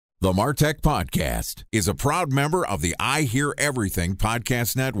The MarTech Podcast is a proud member of the I Hear Everything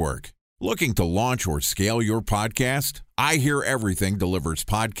Podcast Network. Looking to launch or scale your podcast? I Hear Everything delivers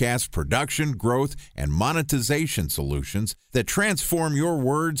podcast production, growth, and monetization solutions that transform your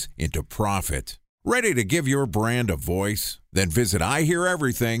words into profit. Ready to give your brand a voice? Then visit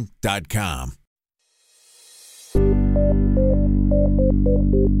iheareverything.com.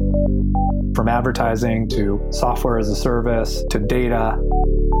 From advertising to software as a service to data.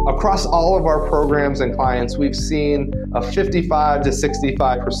 Across all of our programs and clients, we've seen a 55 to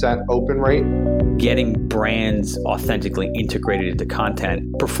 65% open rate. Getting brands authentically integrated into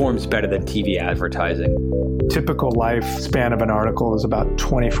content performs better than TV advertising. Typical lifespan of an article is about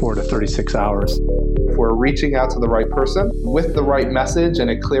 24 to 36 hours. If we're reaching out to the right person with the right message and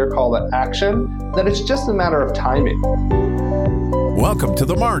a clear call to action, then it's just a matter of timing. Welcome to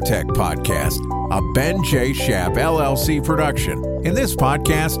the MarTech Podcast, a Ben J. Schaap LLC production. In this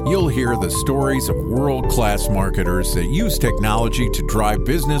podcast, you'll hear the stories of world-class marketers that use technology to drive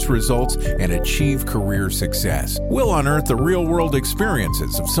business results and achieve career success. We'll unearth the real-world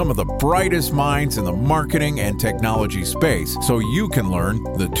experiences of some of the brightest minds in the marketing and technology space so you can learn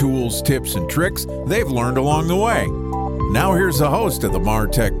the tools, tips, and tricks they've learned along the way. Now here's the host of the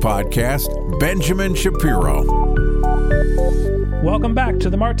MarTech Podcast, Benjamin Shapiro. Welcome back to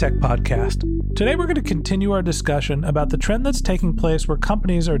the MarTech Podcast. Today we're going to continue our discussion about the trend that's taking place where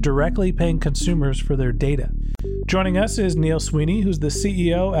companies are directly paying consumers for their data. Joining us is Neil Sweeney, who's the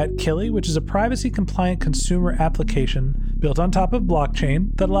CEO at Killi, which is a privacy-compliant consumer application built on top of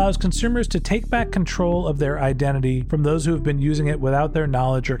blockchain that allows consumers to take back control of their identity from those who have been using it without their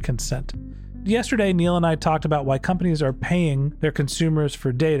knowledge or consent. Yesterday, Neil and I talked about why companies are paying their consumers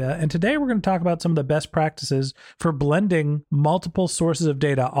for data, and today we're going to talk about some of the best practices for blending multiple sources of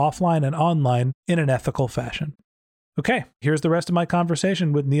data offline and online in an ethical fashion. Okay, here's the rest of my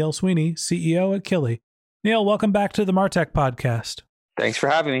conversation with Neil Sweeney, CEO at Killi. Neil, welcome back to the MarTech Podcast. Thanks for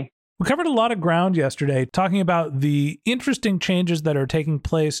having me. We covered a lot of ground yesterday talking about the interesting changes that are taking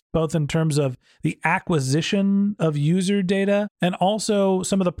place, both in terms of the acquisition of user data and also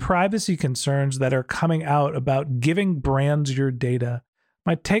some of the privacy concerns that are coming out about giving brands your data.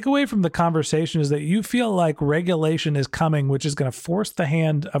 My takeaway from the conversation is that you feel like regulation is coming, which is going to force the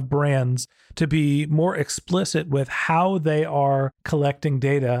hand of brands to be more explicit with how they are collecting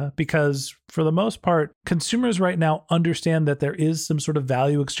data, because for the most part, consumers right now understand that there is some sort of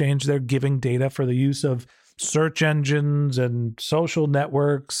value exchange. They're giving data for the use of search engines and social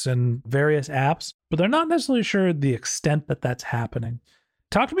networks and various apps, but they're not necessarily sure the extent that that's happening.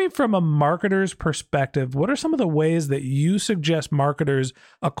 Talk to me from a marketer's perspective. What are some of the ways that you suggest marketers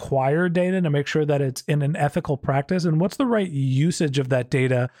acquire data to make sure that it's in an ethical practice? And what's the right usage of that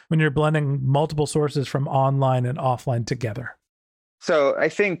data when you're blending multiple sources from online and offline together? So I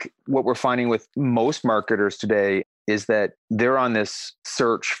think what we're finding with most marketers today is that they're on this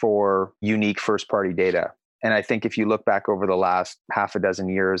search for unique first-party data. And I think if you look back over the last half a dozen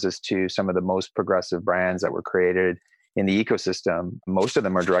years as to some of the most progressive brands that were created in the ecosystem, most of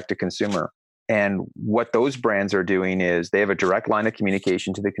them are direct to consumer. And what those brands are doing is they have a direct line of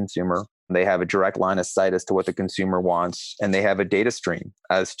communication to the consumer. They have a direct line of sight as to what the consumer wants, and they have a data stream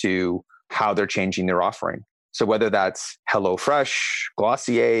as to how they're changing their offering. So whether that's HelloFresh,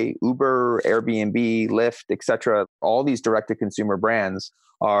 Glossier, Uber, Airbnb, Lyft, etc., all these direct to consumer brands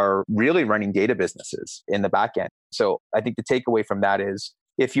are really running data businesses in the back end. So I think the takeaway from that is,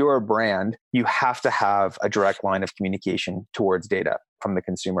 if you're a brand, you have to have a direct line of communication towards data from the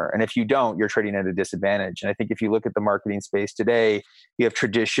consumer. And if you don't, you're trading at a disadvantage. And I think if you look at the marketing space today, you have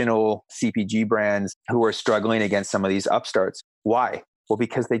traditional CPG brands who are struggling against some of these upstarts. Why? Well,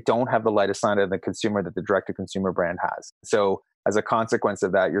 because they don't have the light of sight of the consumer that the direct-to-consumer brand has. So as a consequence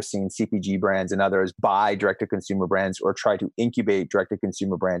of that, you're seeing CPG brands and others buy direct-to-consumer brands or try to incubate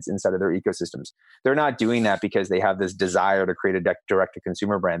direct-to-consumer brands inside of their ecosystems. They're not doing that because they have this desire to create a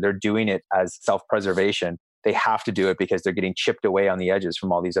direct-to-consumer brand. They're doing it as self-preservation. They have to do it because they're getting chipped away on the edges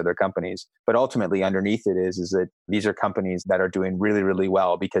from all these other companies. But ultimately, underneath it is that these are companies that are doing really, really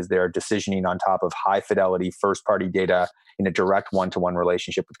well because they're decisioning on top of high-fidelity first-party data in a direct one-to-one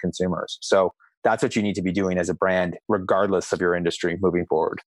relationship with consumers. So that's what you need to be doing as a brand, regardless of your industry moving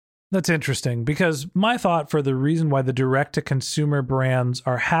forward. That's interesting, because my thought for the reason why the direct-to-consumer brands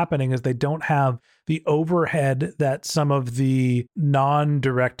are happening is they don't have the overhead that some of the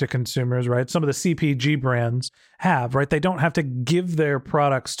non-direct-to-consumers, right? Some of the CPG brands have, right? They don't have to give their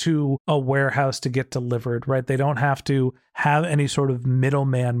products to a warehouse to get delivered, right? They don't have to have any sort of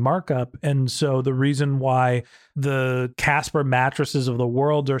middleman markup. And so the reason why the Casper mattresses of the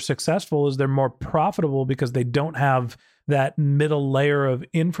world are successful is they're more profitable because they don't have that middle layer of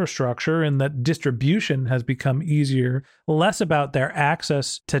infrastructure, and that distribution has become easier, less about their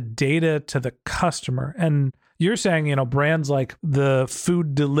access to data to the customer. And you're saying, brands like the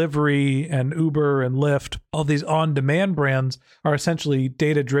food delivery and Uber and Lyft, all these on-demand brands are essentially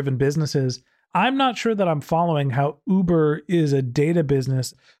data-driven businesses. I'm not sure that I'm following how Uber is a data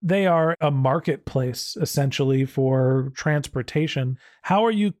business. They are a marketplace, essentially, for transportation. How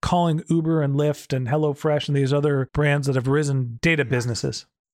are you calling Uber and Lyft and HelloFresh and these other brands that have risen data businesses?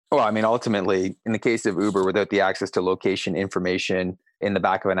 Well, I mean, ultimately, in the case of Uber, without the access to location information in the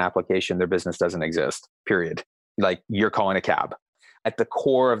back of an application, their business doesn't exist, period. Like you're calling a cab. At the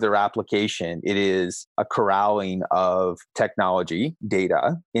core of their application, it is a corralling of technology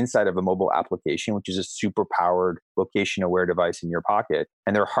data inside of a mobile application, which is a super powered location aware device in your pocket.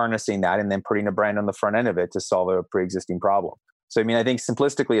 And they're harnessing that and then putting a brand on the front end of it to solve a pre-existing problem. So, I mean, I think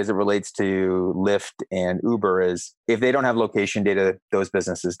simplistically, as it relates to Lyft and Uber, is if they don't have location data, those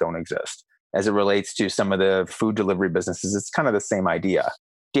businesses don't exist. As it relates to some of the food delivery businesses, it's kind of the same idea.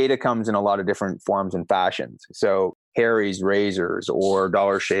 Data comes in a lot of different forms and fashions. So Harry's Razors or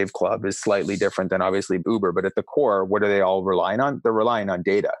Dollar Shave Club is slightly different than obviously Uber, but at the core, what are they all relying on? They're relying on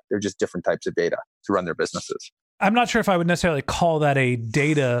data. They're just different types of data to run their businesses. I'm not sure if I would necessarily call that a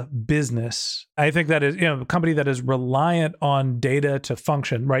data business. I think that is, a company that is reliant on data to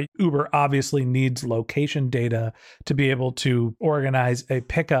function, right? Uber obviously needs location data to be able to organize a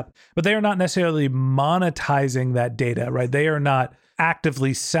pickup, but they are not necessarily monetizing that data, right? They are not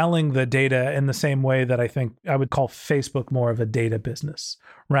actively selling the data in the same way that I think I would call Facebook more of a data business,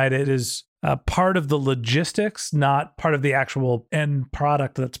 right? It is part of the logistics, not part of the actual end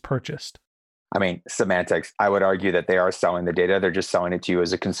product that's purchased. I mean, semantics. I would argue that they are selling the data. They're just selling it to you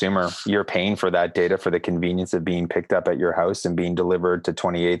as a consumer. You're paying for that data for the convenience of being picked up at your house and being delivered to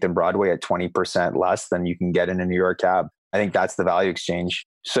 28th and Broadway at 20% less than you can get in a New York cab. I think that's the value exchange.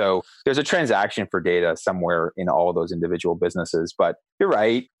 So there's a transaction for data somewhere in all of those individual businesses. But you're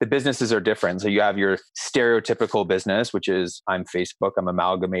right, the businesses are different. So you have your stereotypical business, which is I'm Facebook. I'm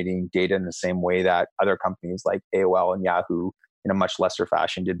amalgamating data in the same way that other companies like AOL and Yahoo in a much lesser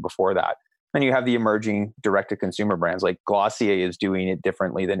fashion did before that. Then you have the emerging direct-to-consumer brands like Glossier is doing it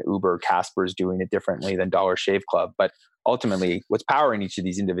differently than Uber. Casper's doing it differently than Dollar Shave Club. But ultimately, what's powering each of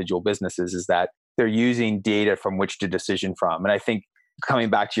these individual businesses is that they're using data from which to decision from. And I think coming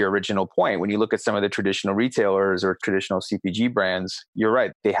back to your original point, when you look at some of the traditional retailers or traditional CPG brands, you're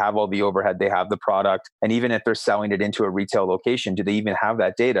right. They have all the overhead, they have the product. And even if they're selling it into a retail location, do they even have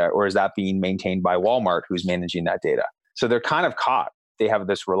that data? Or is that being maintained by Walmart, who's managing that data? So they're kind of caught. They have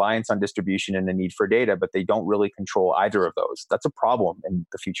this reliance on distribution and the need for data, but they don't really control either of those. That's a problem in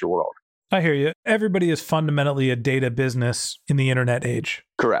the future world. I hear you. Everybody is fundamentally a data business in the internet age.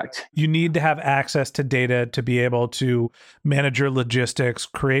 Correct. You need to have access to data to be able to manage your logistics,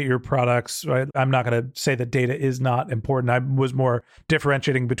 create your products. Right? I'm not going to say that data is not important. I was more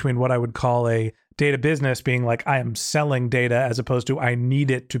differentiating between what I would call a data business being like I am selling data as opposed to I need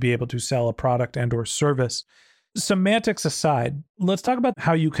it to be able to sell a product and or service. Semantics aside, let's talk about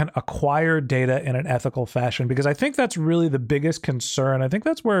how you can acquire data in an ethical fashion, because I think that's really the biggest concern. I think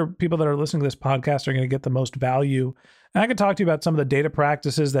that's where people that are listening to this podcast are going to get the most value. And I can talk to you about some of the data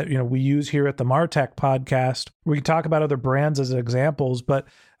practices that we use here at the MarTech podcast. We can talk about other brands as examples, but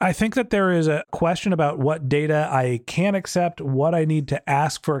I think that there is a question about what data I can accept, what I need to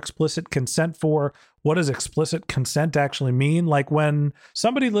ask for explicit consent for. What does explicit consent actually mean? Like when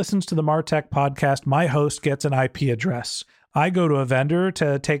somebody listens to the MarTech podcast, my host gets an IP address. I go to a vendor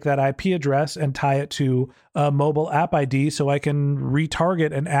to take that IP address and tie it to a mobile app ID so I can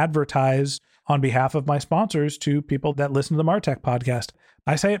retarget and advertise on behalf of my sponsors to people that listen to the MarTech podcast.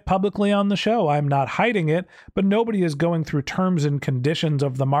 I say it publicly on the show. I'm not hiding it, but nobody is going through terms and conditions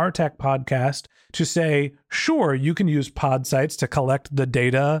of the MarTech podcast to say, sure, you can use pod sites to collect the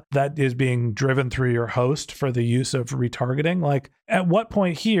data that is being driven through your host for the use of retargeting. Like, at what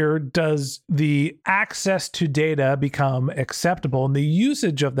point here does the access to data become acceptable and the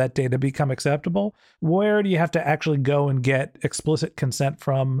usage of that data become acceptable? Where do you have to actually go and get explicit consent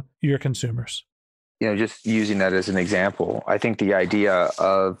from your consumers? Just using that as an example, I think the idea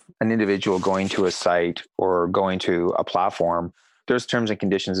of an individual going to a site or going to a platform, there's terms and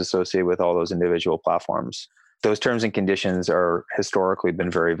conditions associated with all those individual platforms. Those terms and conditions are historically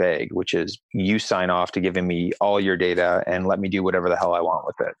been very vague, which is you sign off to giving me all your data and let me do whatever the hell I want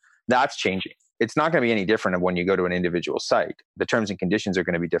with it. That's changing. It's not going to be any different when you go to an individual site. The terms and conditions are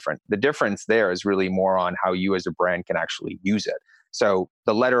going to be different. The difference there is really more on how you as a brand can actually use it. So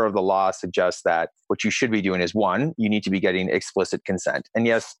the letter of the law suggests that what you should be doing is, one, you need to be getting explicit consent. And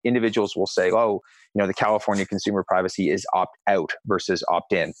yes, individuals will say, oh, the California consumer privacy is opt out versus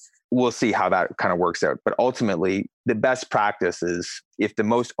opt in. We'll see how that kind of works out. But ultimately, the best practice is, if the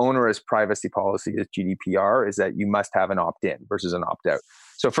most onerous privacy policy is GDPR, is that you must have an opt-in versus an opt-out.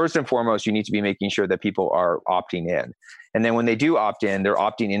 So first and foremost, you need to be making sure that people are opting in. And then when they do opt in, they're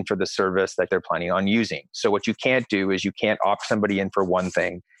opting in for the service that they're planning on using. So what you can't do is you can't opt somebody in for one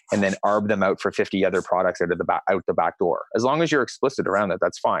thing and then arb them out for 50 other products out the back door. As long as you're explicit around that,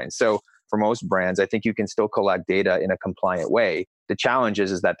 that's fine. So for most brands, I think you can still collect data in a compliant way. The challenge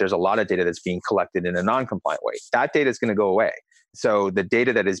is that there's a lot of data that's being collected in a non-compliant way. That data is going to go away. So the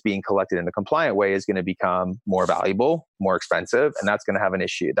data that is being collected in a compliant way is going to become more valuable, more expensive, and that's going to have an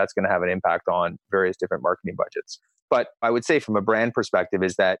issue. That's going to have an impact on various different marketing budgets. But I would say from a brand perspective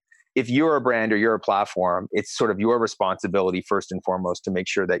is that if you're a brand or you're a platform, it's sort of your responsibility first and foremost to make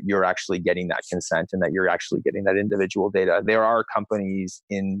sure that you're actually getting that consent and that you're actually getting that individual data. There are companies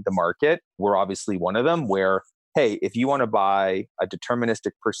in the market, we're obviously one of them, where, hey, if you want to buy a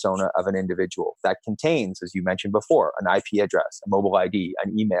deterministic persona of an individual that contains, as you mentioned before, an IP address, a mobile ID,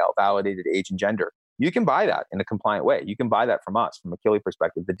 an email, validated age and gender, you can buy that in a compliant way. You can buy that from us, from a Killi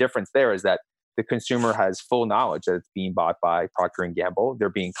perspective. The difference there is that the consumer has full knowledge that it's being bought by Procter & Gamble. They're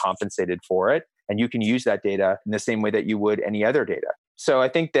being compensated for it. And you can use that data in the same way that you would any other data. So I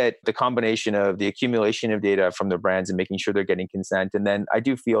think that the combination of the accumulation of data from the brands and making sure they're getting consent, and then I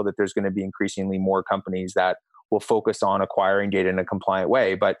do feel that there's going to be increasingly more companies that will focus on acquiring data in a compliant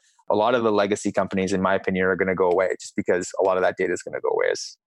way. But a lot of the legacy companies, in my opinion, are going to go away just because a lot of that data is going to go away.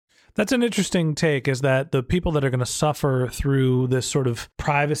 That's an interesting take, is that the people that are going to suffer through this sort of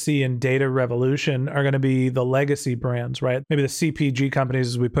privacy and data revolution are going to be the legacy brands, right? Maybe the CPG companies,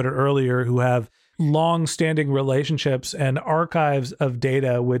 as we put it earlier, who have long-standing relationships and archives of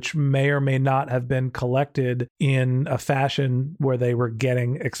data which may or may not have been collected in a fashion where they were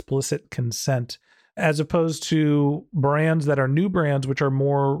getting explicit consent, as opposed to brands that are new brands, which are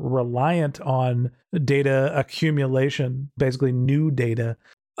more reliant on data accumulation, basically new data.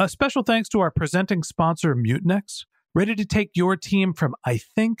 A special thanks to our presenting sponsor, Mutinex. Ready to take your team from I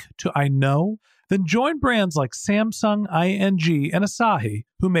think to I know? Then join brands like Samsung, ING, and Asahi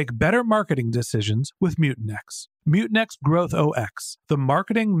who make better marketing decisions with Mutinex. Mutinex Growth OX, the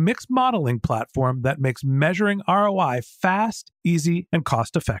marketing mix modeling platform that makes measuring ROI fast, easy, and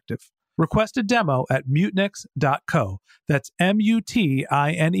cost-effective. Request a demo at mutinex.co. That's MUTINEX.co.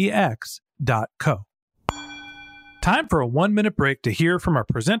 Time for a 1-minute break to hear from our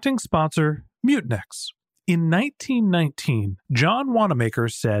presenting sponsor, Mutinex. In 1919, John Wanamaker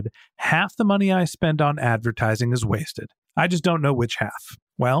said, "Half the money I spend on advertising is wasted. I just don't know which half."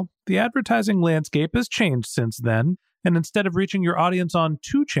 Well, the advertising landscape has changed since then, and instead of reaching your audience on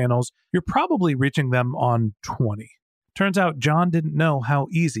 2 channels, you're probably reaching them on 20. Turns out John didn't know how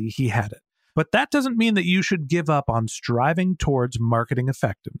easy he had it. But that doesn't mean that you should give up on striving towards marketing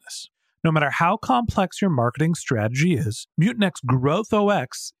effectiveness. No matter how complex your marketing strategy is, Mutinex Growth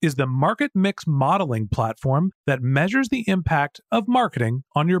OX is the market mix modeling platform that measures the impact of marketing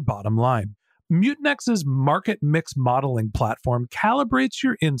on your bottom line. Mutinex's market mix modeling platform calibrates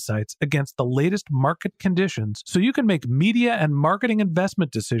your insights against the latest market conditions so you can make media and marketing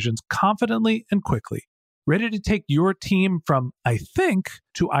investment decisions confidently and quickly. Ready to take your team from I think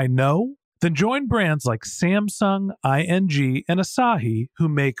to I know? Then join brands like Samsung, ING, and Asahi who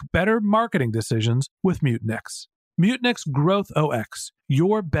make better marketing decisions with Mutinex. Mutinex Growth OX.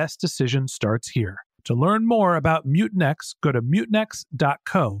 Your best decision starts here. To learn more about Mutinex, go to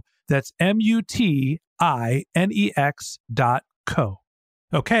mutinex.co. That's MUTINEX.co.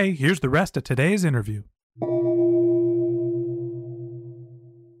 Okay, here's the rest of today's interview.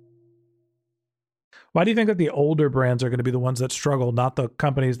 Why do you think that the older brands are going to be the ones that struggle, not the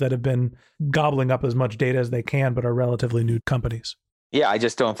companies that have been gobbling up as much data as they can, but are relatively new companies? Yeah, I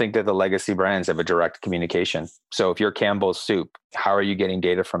just don't think that the legacy brands have a direct communication. So if you're Campbell's Soup, how are you getting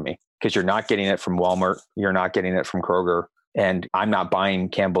data from me? Because you're not getting it from Walmart. You're not getting it from Kroger. And I'm not buying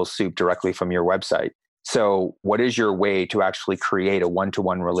Campbell's Soup directly from your website. So what is your way to actually create a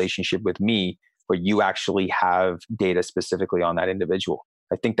one-to-one relationship with me where you actually have data specifically on that individual?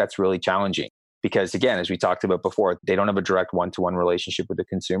 I think that's really challenging. Because again, as we talked about before, they don't have a direct one-to-one relationship with the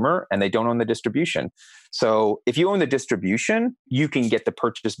consumer and they don't own the distribution. So if you own the distribution, you can get the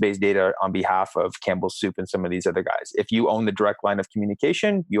purchase-based data on behalf of Campbell's Soup and some of these other guys. If you own the direct line of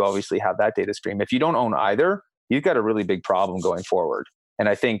communication, you obviously have that data stream. If you don't own either, you've got a really big problem going forward. And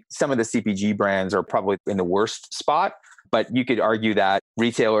I think some of the CPG brands are probably in the worst spot But you could argue that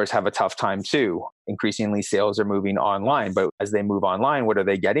retailers have a tough time too. Increasingly, sales are moving online. But as they move online, what are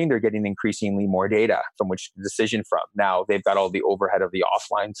they getting? They're getting increasingly more data from which to decision from. Now, they've got all the overhead of the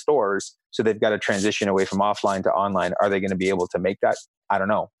offline stores. So they've got to transition away from offline to online. Are they going to be able to make that? I don't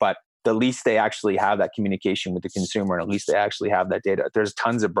know. But at least they actually have that communication with the consumer, and at least they actually have that data. There's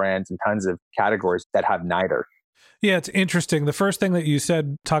tons of brands and tons of categories that have neither. Yeah, it's interesting. The first thing that you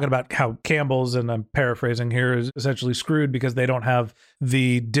said, talking about how Campbell's, and I'm paraphrasing here, is essentially screwed because they don't have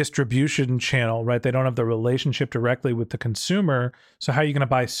the distribution channel, right? They don't have the relationship directly with the consumer. So how are you going to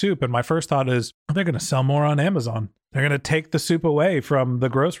buy soup? And my first thought is, they're going to sell more on Amazon. They're going to take the soup away from the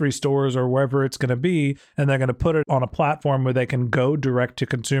grocery stores or wherever it's going to be, and they're going to put it on a platform where they can go direct to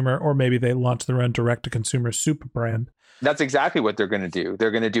consumer, or maybe they launch their own direct to consumer soup brand. That's exactly what they're going to do.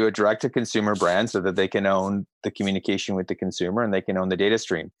 They're going to do a direct-to-consumer brand so that they can own the communication with the consumer and they can own the data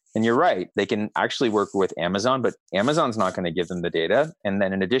stream. And you're right, they can actually work with Amazon, but Amazon's not going to give them the data. And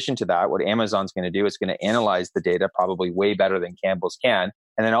then in addition to that, what Amazon's going to do is going to analyze the data probably way better than Campbell's can.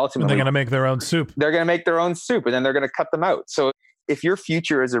 And then ultimately, they're going to make their own soup. They're going to make their own soup, and then they're going to cut them out. So if your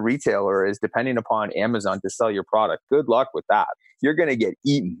future as a retailer is depending upon Amazon to sell your product, good luck with that. You're going to get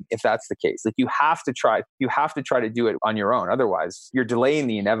eaten if that's the case. Like you have to try to do it on your own. Otherwise, you're delaying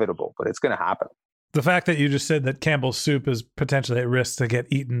the inevitable, but it's going to happen. The fact that you just said that Campbell's soup is potentially at risk to get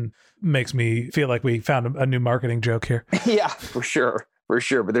eaten makes me feel like we found a new marketing joke here. Yeah, for sure. For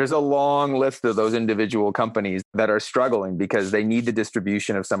sure. But there's a long list of those individual companies that are struggling because they need the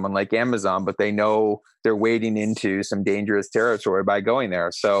distribution of someone like Amazon, but they know they're wading into some dangerous territory by going there.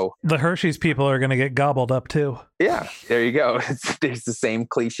 So the Hershey's people are going to get gobbled up too. Yeah, there you go. It's the same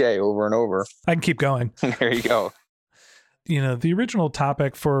cliche over and over. I can keep going. There you go. You know, the original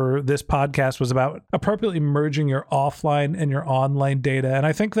topic for this podcast was about appropriately merging your offline and your online data. And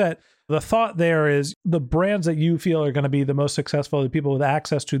I think that the thought there is the brands that you feel are going to be the most successful, the people with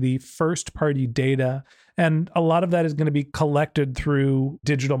access to the first party data. And a lot of that is going to be collected through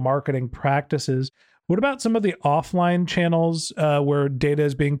digital marketing practices. What about some of the offline channels where data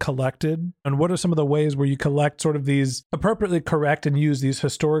is being collected? And what are some of the ways where you collect sort of these appropriately correct and use these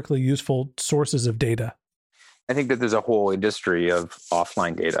historically useful sources of data? I think that there's a whole industry of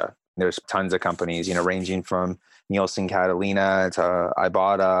offline data. There's tons of companies, ranging from Nielsen Catalina to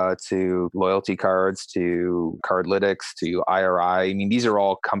Ibotta to loyalty cards to Cardlytics to IRI. I mean, these are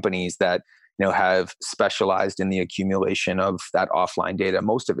all companies that have specialized in the accumulation of that offline data.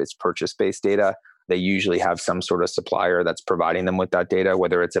 Most of it's purchase-based data. They usually have some sort of supplier that's providing them with that data,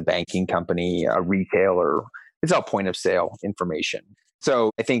 whether it's a banking company, a retailer. It's all point of sale information.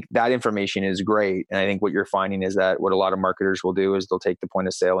 So I think that information is great. And I think what you're finding is that what a lot of marketers will do is they'll take the point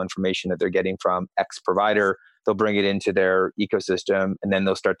of sale information that they're getting from X provider, they'll bring it into their ecosystem, and then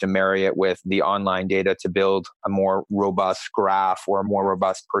they'll start to marry it with the online data to build a more robust graph or a more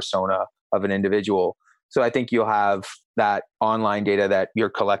robust persona of an individual. So I think you'll have that online data that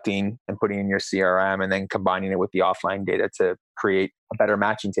you're collecting and putting in your CRM and then combining it with the offline data to create a better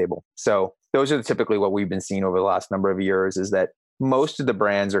matching table. So those are typically what we've been seeing over the last number of years, is that most of the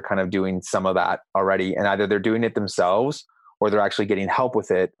brands are kind of doing some of that already. And either they're doing it themselves or they're actually getting help with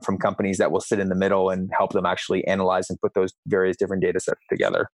it from companies that will sit in the middle and help them actually analyze and put those various different data sets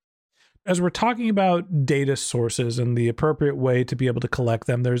together. As we're talking about data sources and the appropriate way to be able to collect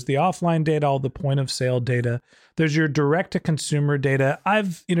them, there's the offline data, all the point of sale data. There's your direct to consumer data.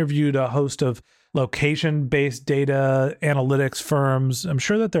 I've interviewed a host of location-based data analytics firms. I'm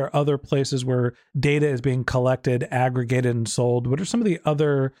sure that there are other places where data is being collected, aggregated, and sold. What are some of the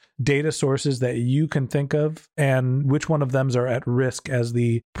other data sources that you can think of, and which one of them are at risk as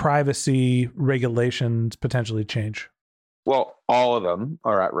the privacy regulations potentially change? Well, all of them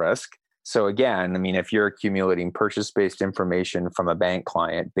are at risk. So again, I mean, if you're accumulating purchase-based information from a bank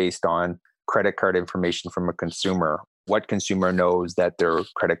client based on credit card information from a consumer, what consumer knows that their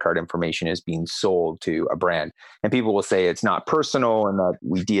credit card information is being sold to a brand? And people will say it's not personal and that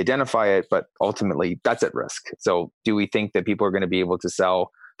we de-identify it, but ultimately that's at risk. So do we think that people are going to be able to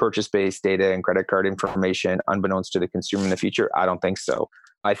sell purchase-based data and credit card information unbeknownst to the consumer in the future? I don't think so.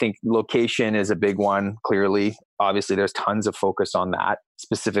 I think location is a big one, clearly. Obviously, there's tons of focus on that,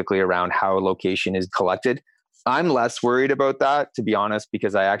 specifically around how location is collected. I'm less worried about that, to be honest,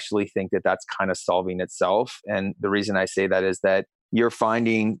 because I actually think that that's kind of solving itself. And the reason I say that is that you're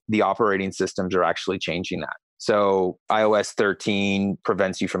finding the operating systems are actually changing that. So iOS 13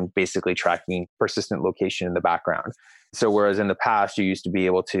 prevents you from basically tracking persistent location in the background. So whereas in the past, you used to be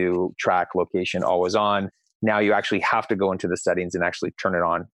able to track location always on, now you actually have to go into the settings and actually turn it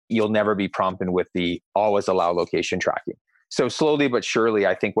on. You'll never be prompted with the always allow location tracking. So slowly but surely,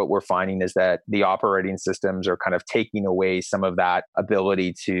 I think what we're finding is that the operating systems are kind of taking away some of that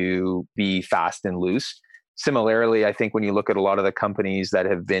ability to be fast and loose. Similarly, I think when you look at a lot of the companies that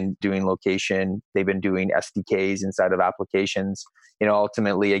have been doing location, they've been doing SDKs inside of applications.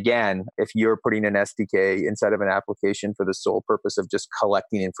 Ultimately, again, if you're putting an SDK inside of an application for the sole purpose of just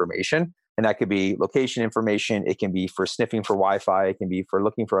collecting information, and that could be location information, it can be for sniffing for Wi-Fi, it can be for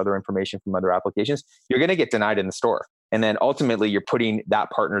looking for other information from other applications, you're going to get denied in the store. And then ultimately, you're putting that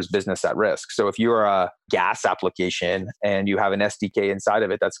partner's business at risk. So if you're a gas application and you have an SDK inside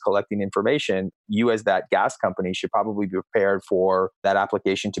of it that's collecting information, you as that gas company should probably be prepared for that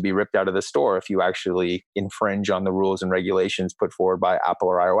application to be ripped out of the store if you actually infringe on the rules and regulations put forward by Apple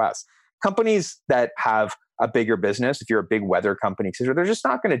or iOS. Companies that have a bigger business, if you're a big weather company, they're just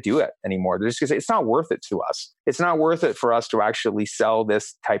not going to do it anymore. They're just going to say, it's not worth it to us. It's not worth it for us to actually sell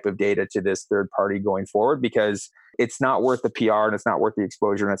this type of data to this third party going forward because it's not worth the PR and it's not worth the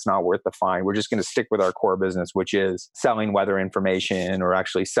exposure and it's not worth the fine. We're just going to stick with our core business, which is selling weather information or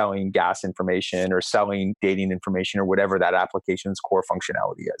actually selling gas information or selling dating information or whatever that application's core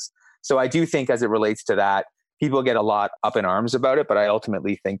functionality is. So I do think as it relates to that, people get a lot up in arms about it, but I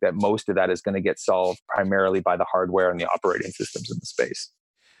ultimately think that most of that is going to get solved primarily by the hardware and the operating systems in the space.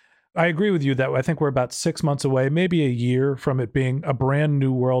 I agree with you that I think we're about 6 months away, maybe a year from it being a brand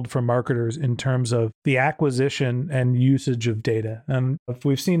new world for marketers in terms of the acquisition and usage of data. And if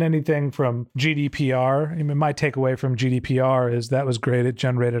we've seen anything from GDPR, my takeaway from GDPR is that was great. It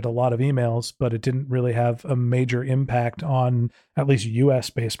generated a lot of emails, but it didn't really have a major impact on at least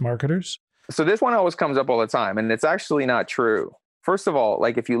US-based marketers. So this one always comes up all the time, and it's actually not true. First of all,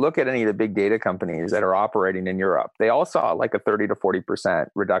 if you look at any of the big data companies that are operating in Europe, they all saw a 30 to 40%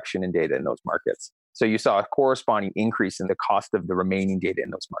 reduction in data in those markets. So you saw a corresponding increase in the cost of the remaining data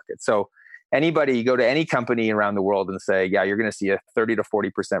in those markets. So you go to any company around the world and say, yeah, you're going to see a 30 to 40%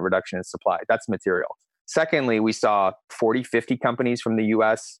 reduction in supply. That's material. Secondly, we saw 40, 50 companies from the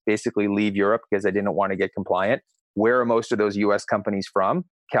US basically leave Europe because they didn't want to get compliant. Where are most of those US companies from?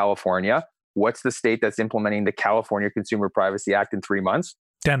 California. What's the state that's implementing the California Consumer Privacy Act in 3 months?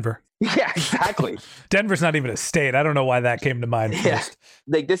 Denver. Yeah, exactly. Denver's not even a state. I don't know why that came to mind first.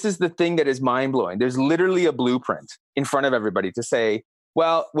 This is the thing that is mind-blowing. There's literally a blueprint in front of everybody to say,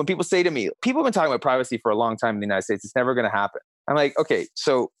 well, when people say to me, people have been talking about privacy for a long time in the United States, it's never going to happen. I'm like, okay,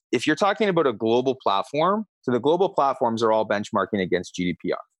 so if you're talking about a global platform, so the global platforms are all benchmarking against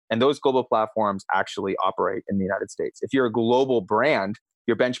GDPR. And those global platforms actually operate in the United States. If you're a global brand,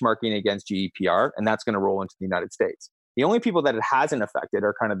 you're benchmarking against GDPR, and that's going to roll into the United States. The only people that it hasn't affected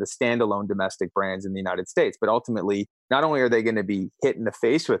are kind of the standalone domestic brands in the United States. But ultimately, not only are they going to be hit in the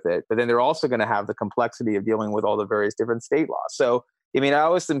face with it, but then they're also going to have the complexity of dealing with all the various different state laws. So, I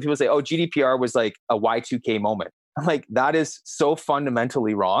always see people say, oh, GDPR was like a Y2K moment. I'm like, that is so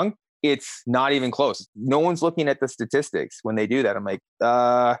fundamentally wrong. It's not even close. No one's looking at the statistics when they do that. I'm like,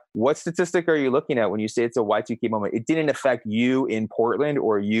 what statistic are you looking at when you say it's a Y2K moment? It didn't affect you in Portland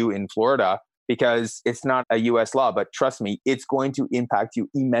or you in Florida because it's not a US law. But trust me, it's going to impact you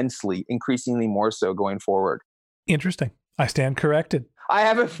immensely, increasingly more so going forward. Interesting. I stand corrected. I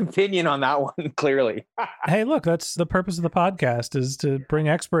have an opinion on that one, clearly. Hey, look, that's the purpose of the podcast, is to bring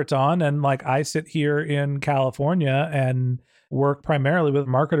experts on. And I sit here in California and work primarily with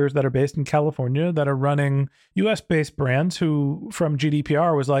marketers that are based in California that are running US-based brands who, from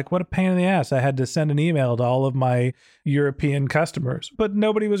GDPR, was like, what a pain in the ass. I had to send an email to all of my European customers. But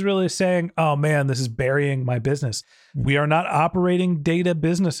nobody was really saying, oh man, this is burying my business. We are not operating data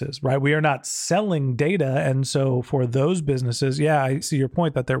businesses, right? We are not selling data. And so for those businesses, yeah, I see your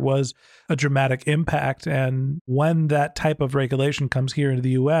point that there was a dramatic impact. And when that type of regulation comes here into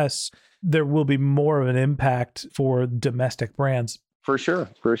the US, there will be more of an impact for domestic brands. For sure.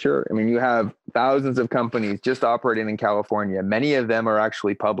 You have thousands of companies just operating in California. Many of them are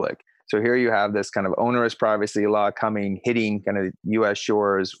actually public. So here you have this kind of onerous privacy law hitting kind of US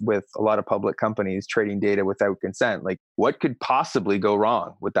shores with a lot of public companies trading data without consent. What could possibly go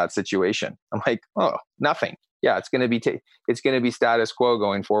wrong with that situation? I'm like, oh, nothing. Yeah, it's going to be status quo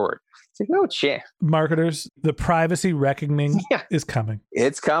going forward. It's like, no chance. Marketers, the privacy reckoning is coming.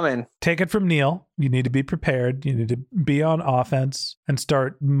 It's coming. Take it from Neil. You need to be prepared. You need to be on offense and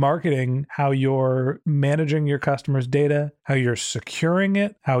start marketing how you're managing your customers' data, how you're securing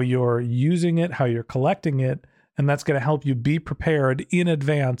it, how you're using it, how you're collecting it. And that's going to help you be prepared in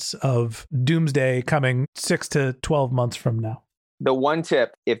advance of doomsday coming 6 to 12 months from now. The one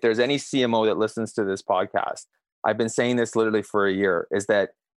tip, if there's any CMO that listens to this podcast, I've been saying this literally for a year, is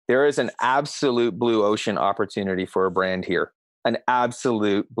that there is an absolute blue ocean opportunity for a brand here. an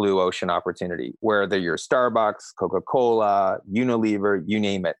absolute blue ocean opportunity, whether you're Starbucks, Coca-Cola, Unilever, you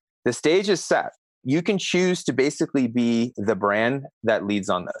name it. The stage is set. You can choose to basically be the brand that leads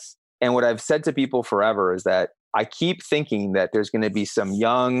on this. And what I've said to people forever is that I keep thinking that there's going to be some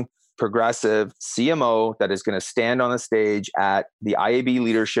young, progressive CMO that is going to stand on the stage at the IAB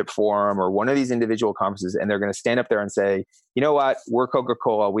Leadership Forum or one of these individual conferences, and they're going to stand up there and say, you know what, we're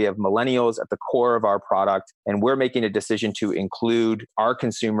Coca-Cola. We have millennials at the core of our product, and we're making a decision to include our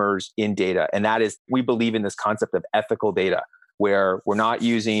consumers in data. And that is, we believe in this concept of ethical data, where we're not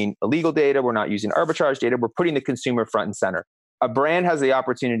using illegal data, we're not using arbitrage data, we're putting the consumer front and center. A brand has the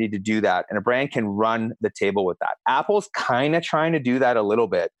opportunity to do that, and a brand can run the table with that. Apple's kind of trying to do that a little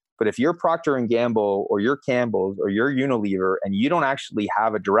bit. But if you're Procter & Gamble or you're Campbell's or you're Unilever and you don't actually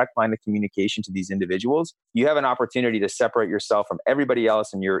have a direct line of communication to these individuals, you have an opportunity to separate yourself from everybody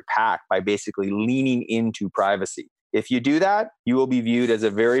else in your pack by basically leaning into privacy. If you do that, you will be viewed as a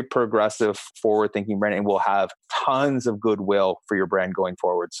very progressive, forward-thinking brand and will have tons of goodwill for your brand going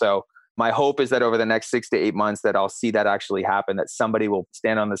forward. So my hope is that over the next 6 to 8 months that I'll see that actually happen, that somebody will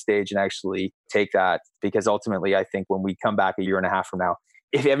stand on the stage and actually take that. Because ultimately, I think when we come back a year and a half from now,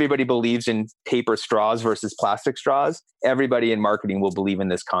 if everybody believes in paper straws versus plastic straws, everybody in marketing will believe in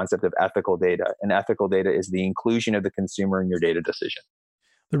this concept of ethical data. And ethical data is the inclusion of the consumer in your data decision.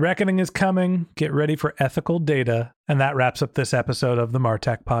 The reckoning is coming. Get ready for ethical data. And that wraps up this episode of the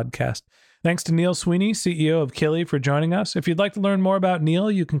MarTech Podcast. Thanks to Neil Sweeney, CEO of Killi, for joining us. If you'd like to learn more about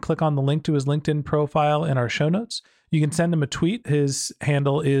Neil, you can click on the link to his LinkedIn profile in our show notes. You can send him a tweet. His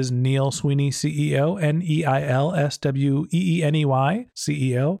handle is Neil Sweeney CEO, NeilSweeney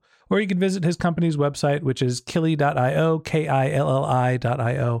CEO. Or you can visit his company's website, which is killi.io,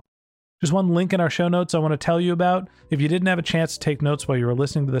 KILLI.io. Just one link in our show notes I want to tell you about. If you didn't have a chance to take notes while you were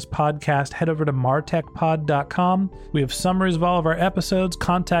listening to this podcast, head over to martechpod.com. We have summaries of all of our episodes,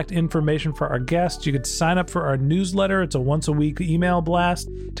 contact information for our guests. You could sign up for our newsletter. It's a once-a-week email blast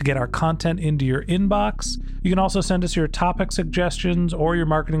to get our content into your inbox. You can also send us your topic suggestions or your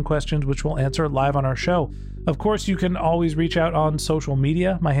marketing questions, which we'll answer live on our show. Of course, you can always reach out on social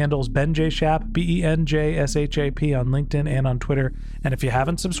media. My handle is Ben J. Shap, BenJShap on LinkedIn and on Twitter. And if you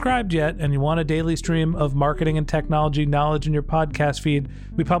haven't subscribed yet and you want a daily stream of marketing and technology knowledge in your podcast feed,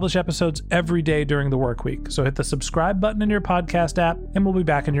 we publish episodes every day during the work week. So hit the subscribe button in your podcast app and we'll be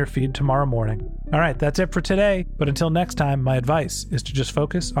back in your feed tomorrow morning. All right, that's it for today. But until next time, my advice is to just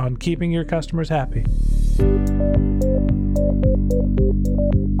focus on keeping your customers happy.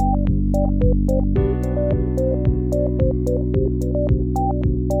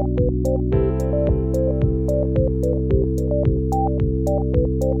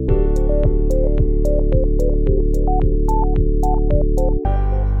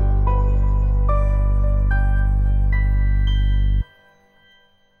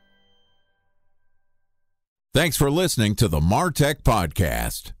 Thanks for listening to the MarTech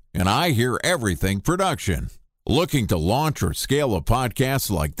Podcast, and I Hear Everything production. Looking to launch or scale a podcast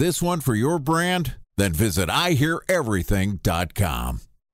like this one for your brand? Then visit iheareverything.com.